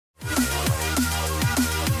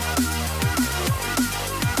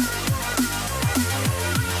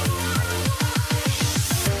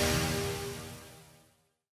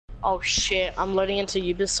Oh shit, I'm loading into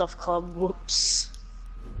Ubisoft Club. Whoops.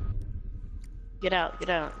 Get out, get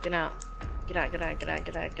out, get out. Get out, get out, get out,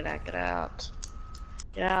 get out, get out, get out.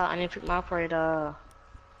 Get out, I need to pick my operator.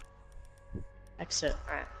 Exit,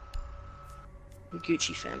 alright.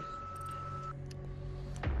 Gucci fam.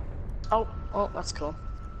 Oh, that's cool.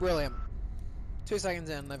 Brilliant. 2 seconds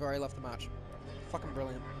in, they've already left the match. Fucking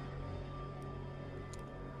brilliant.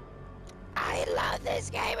 I love this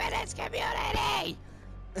game and its community!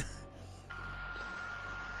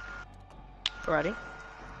 Alrighty.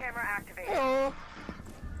 Camera activated. Oh.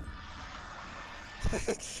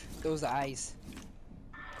 Those eyes.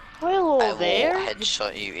 Hello there.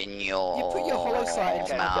 Headshot you in your. You put your hollow sight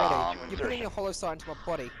into my body. mouth. You're putting your hollow sight into my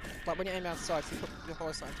body. Like when you aim out the sights, you put your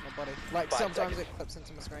hollow sight into my body. Like sometimes it clips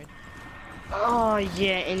into my screen. Oh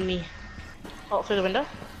yeah, in me. Oh, through the window.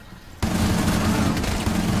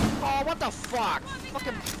 Oh, what the fuck?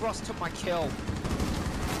 Fucking Frost took my kill.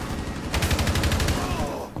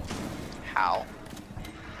 How?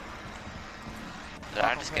 Did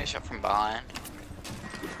I just get shot from behind?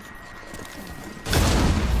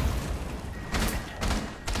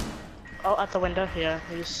 Oh, at the window, yeah,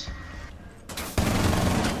 he's...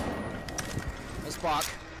 There's Bach.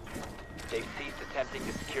 They've ceased attempting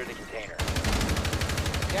to secure the container.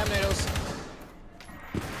 Damn needles.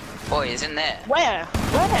 Boy, he's in there. Where?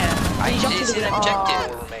 Where? I jumped he's to in the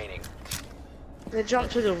objective. Four remaining. They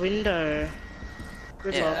jumped to the window.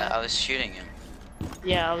 Good Yeah, luck. I was shooting him.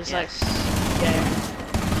 Yeah, I was Yes. like... Yeah.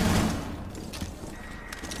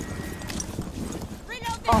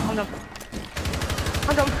 Oh, hung on.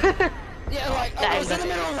 Hung on. Yeah, like, I was in the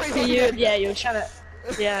middle of you, yeah, you were trying to...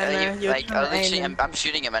 Yeah, I know, you were like, trying to literally, aim I'm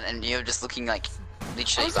shooting him and you're just looking like,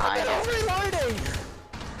 literally I behind him. was reloading!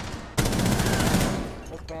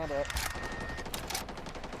 Let's bandit.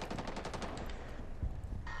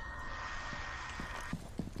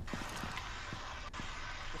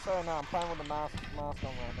 Just so you know, I'm playing with the mask on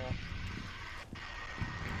right now.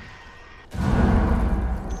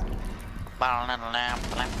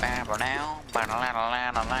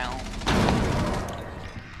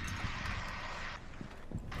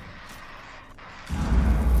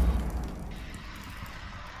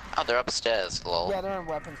 Oh, they're upstairs, lol. Yeah, they're in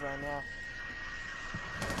weapons right now.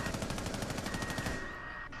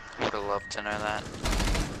 Would have loved to know that.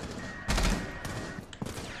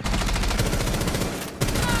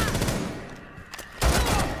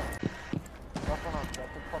 Weapon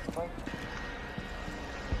unprotected, possibly.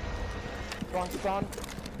 Gone.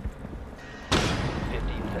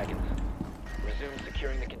 15 seconds. Resume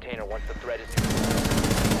securing the container once the threat is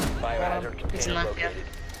neutralized. Biohazard It's container not, yeah. located.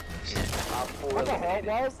 Op 4 What the hell? eliminated.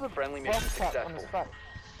 Why is the Friendly mission frost cut on his successful. face?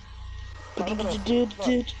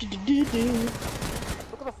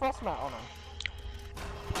 Look at the frost mat on him.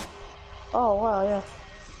 Oh, wow, yeah.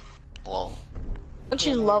 Lol. Don't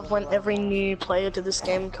you love when every new player to this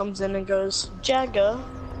game comes in and goes, Jagger?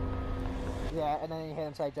 Yeah, and then you hear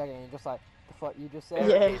him say Jagger and you're just like, the fuck you just said?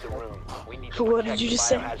 Yeah. Barricade the room. We need to What protect did you the just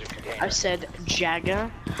say? biohazard container. I said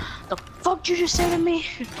Jagger. The fuck did you just say to me?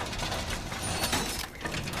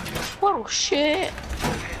 Oh shit.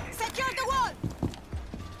 Secure the wall!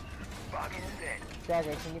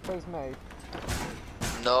 Jagger, can you please move?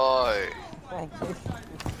 No. Thank you.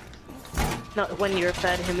 Not when you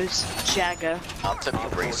refer to him as Jagger. Not to be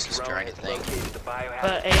racist or anything. Located the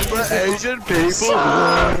But biohazard Asian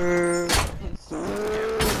people.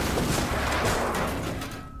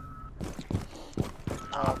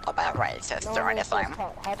 Not about racist or anything,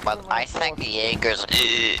 but I think Jaegers.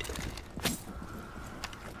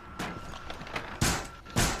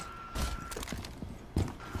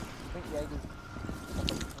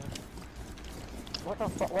 What the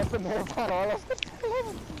fuck? What's the matter with that?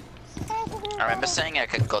 I remember seeing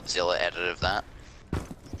like a Godzilla edit of that.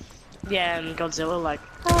 yeah, and Godzilla like,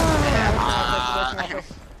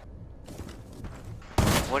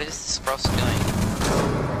 What is this Frost doing?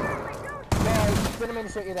 No, didn't mean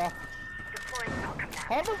to shoot you there.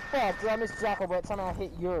 How the fuck did I miss Jackal but somehow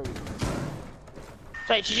hit you?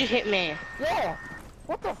 wait, did you hit me? Yeah!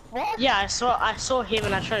 What the fuck? Yeah, I saw him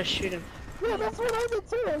and I tried to shoot him. Yeah, that's what I did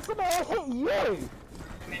too, and somehow I hit you!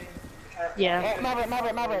 Yeah, Oh,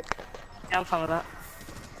 Maverick! yeah, I'm fine with that.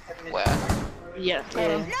 Where? Yeah,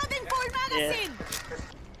 yeah. Loading full magazine!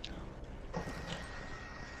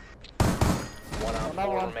 One on Another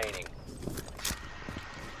 4 one. remaining.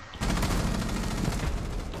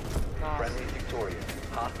 Nice. Friendly victorious.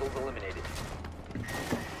 Hostiles eliminated.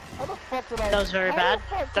 How the fuck did I... That was very how bad. the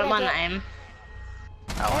fuck did Don't I mind get- the aim.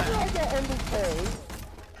 How did I get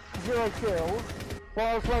MVP, 0 kills, while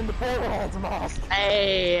I was wearing the Borderlands mask?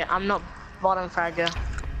 Hey, I'm not bottom fragger.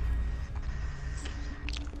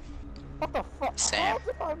 What the fuck? Sam. How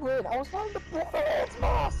did I win? I was wearing the Borderlands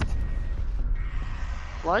mask!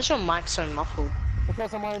 Why is your mic so muffled?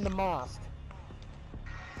 Because I'm wearing the mask.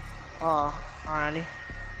 Oh, alrighty.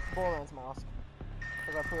 Borderlands mask.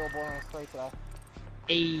 Because I pre-ordered Borderlands 3 today.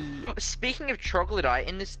 Hey. Speaking of troglodyte,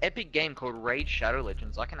 in this epic game called Raid Shadow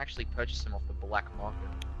Legends, I can actually purchase them off the black market.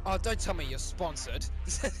 Oh, don't tell me you're sponsored.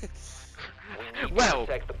 Well,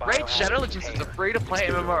 Raid Shadow Legends is a free-to-play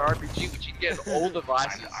MMORPG which you can get on all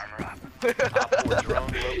devices.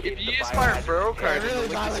 If you use my referral code in the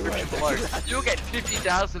link description below, you'll get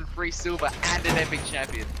 50,000 free silver and an epic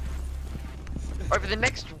champion. Over the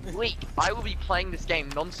next week, I will be playing this game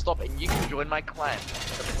non-stop and you can join my clan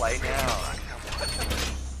to play now.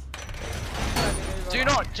 Do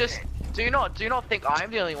not think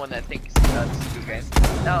I'm the only one that thinks this is a good game.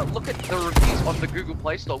 Look at the reviews on the Google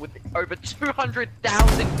Play Store with over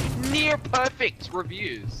 200,000 near perfect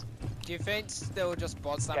reviews. Do you think they were just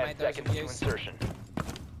bots that 10 made those seconds to reviews? insertion.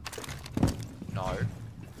 No.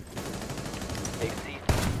 They've ceased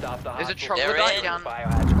to stop the There's a hostile troglodyte terror down.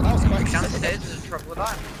 biohazard. That was quick. Downstairs there's a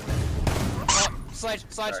troglodyte. Sledge.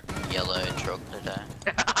 Yellow troglodyte.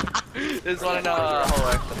 There's one in hollow.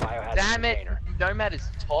 The biohazard Damn it! container. Nomad is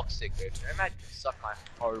toxic, dude. Nomad can suck my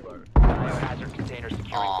hobo. Biohazard container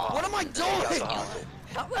securing Aw. bomb. What am I Take out the doing? hostage.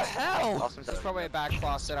 How the hell? Awesome. It's probably a bad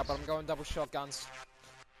class setup, but I'm going double shotguns.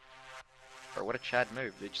 Bro, what a Chad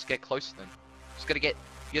move, dude. Just get close to them. You gotta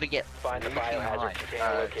get Find the really biohazard high,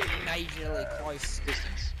 container location. Majorly close.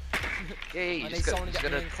 distance. Yeah, you I need just someone to gotta,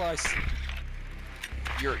 get me in close.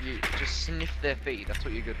 you just sniff their feet. That's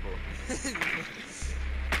what you're good for.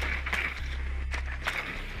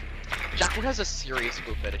 Jackal has a serious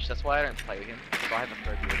foot fetish. That's why I don't play with him. So I have a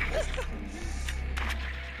phobia.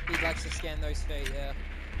 He likes to scan those feet, yeah.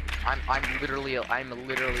 I'm literally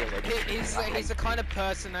allergic. He's the kind of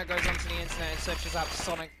person that goes onto the internet and searches up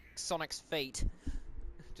Sonic's feet.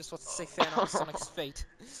 Just wants to see fan on Sonic's feet.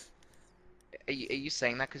 Are you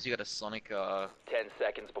saying that because you got a Sonic? 10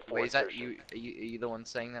 seconds before Wait, is that insertion. you? Are you the one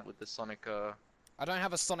saying that with the Sonic? I don't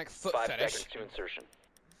have a Sonic foot 5 fetish. seconds to insertion.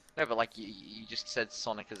 No, but like you just said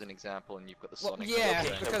Sonic as an example, and you've got the Well, Sonic. yeah,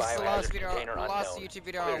 logo. because the last video, Container the last unknown. YouTube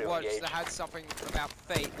video Clear I to watched engage. that had something about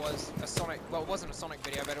feet was a Sonic. Well, it wasn't a Sonic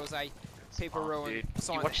video, but it was a people Oh, ruin dude. You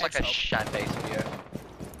Sonic watch the like a Hedgehog. Shad-based video.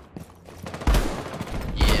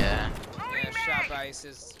 Yeah. Yeah,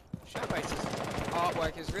 Shadbase's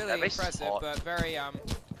artwork is really Shadbase is impressive, hot. but very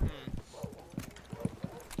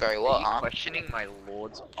Very Are what, you huh? questioning my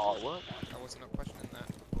lord's artwork? I wasn't questioning that.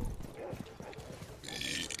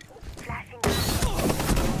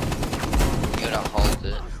 You gotta hold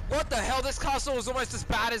it. What the hell? This castle is almost as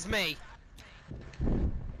bad as me.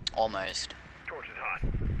 Almost.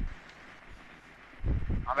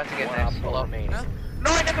 I'm about to get One next. op Hold up. remaining. Huh?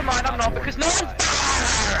 No, never mind. I'm not because no one's.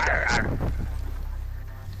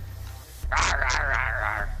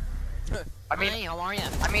 I mean, Hey, how are you?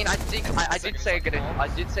 I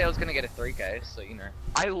did say I was gonna get a 3K, so you know.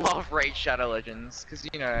 I love Raid Shadow Legends, cause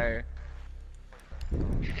you know.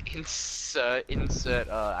 insert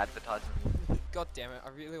advertisement. God damn it! I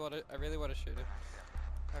really want to shoot it.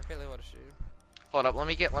 I really want to shoot it. Hold up, let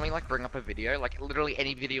me like bring up a video, like literally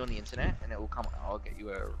any video on the internet, and it will come. I'll get you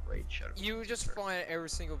a Raid Shadow. You just find every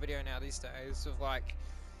single video now these days of like,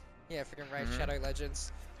 yeah, freaking Raid Mhm. Shadow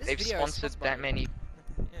Legends. This They've video is sponsored sponsored by that me. many.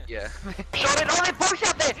 Yeah. Yeah. Shot it! Oh, they're both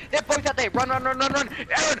out there! They're both out there! Run! Aaron,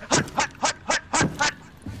 hut!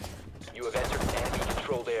 You have entered enemy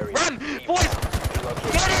controlled area. Run! Leave Boys! now.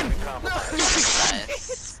 Get him! Compromised.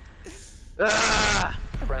 Nice. Ah!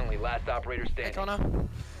 Friendly, last operator Hey standing. Connor.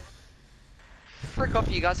 Frick off,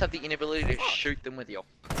 you guys have the inability to shoot them with your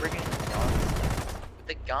friggin' guns. With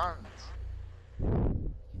the guns.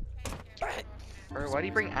 Bro, why do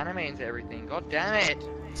you bring anime into everything? God damn it!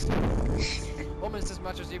 Almost as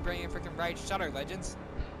much as you bring in freaking Raid Shadow Legends.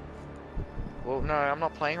 Well, no, I'm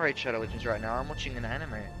not playing Raid Shadow Legends right now. I'm watching an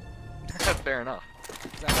anime. Fair enough. Is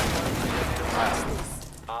that what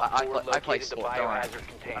you want? I play Located the sport, don't worry. biohazard I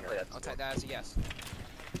container. play that I'll sport. take that as a yes.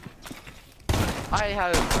 I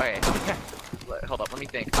have. Okay. Hold up, let me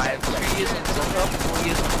think. I have 2 years in soccer, 4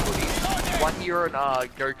 years on footy, 1 year on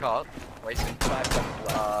go-kart racing,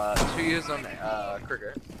 2 years on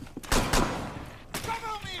cricket,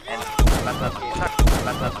 and no,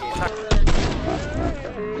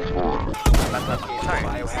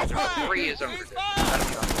 3 years on cricket.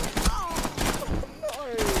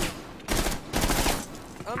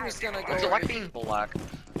 I'm just gonna go. Is it like being black?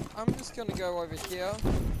 I'm just gonna go over here.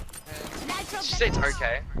 And She said it's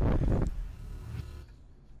okay.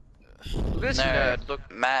 Look at this No, nerd.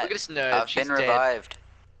 Look Matt, at this nerd. I've She's been dead. revived.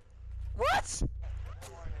 what?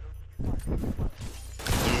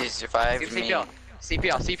 He's survived me. CPR.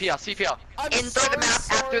 CPR. I'm In through the mouth,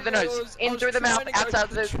 so out through the nose. sorry, In I through was the mouth, trying to go outside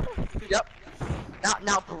to the. the Yep.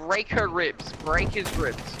 Now break her ribs. Break his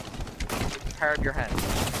ribs. Power of your hand.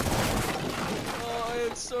 Oh, I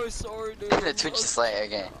am so sorry, dude. The Twitch Slayer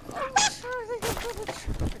again.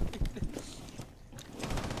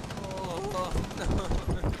 Oh,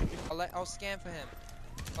 no. I'll scan for him.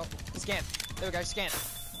 Oh, scan. There we go, scan.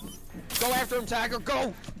 Go after him, Tiger,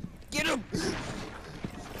 go! Get him!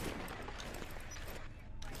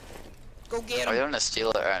 Go get I him! want to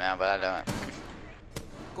steal it right now, but I don't.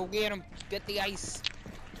 Go get him! Get the ice!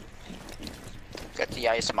 Got the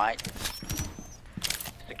ice, mate.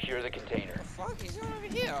 Secure the container. The fuck? He's not over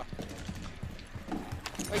here! Oh,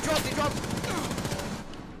 he dropped!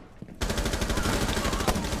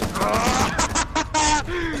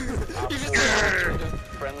 You just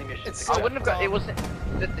Friendly mission. It's I wouldn't have got. It wasn't.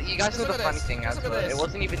 You guys know Look the at funny this. thing, Just as look at well. this. It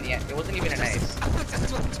wasn't even the. It wasn't even an ace.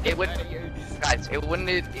 It would, guys. It wouldn't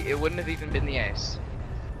have even been the ace.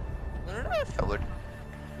 No. I would.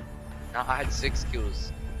 No, I had 6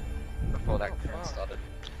 kills before that fuck. started.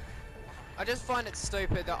 I just find it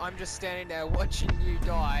stupid that I'm just standing there watching you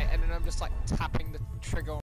die, and then I'm just like tapping the trigger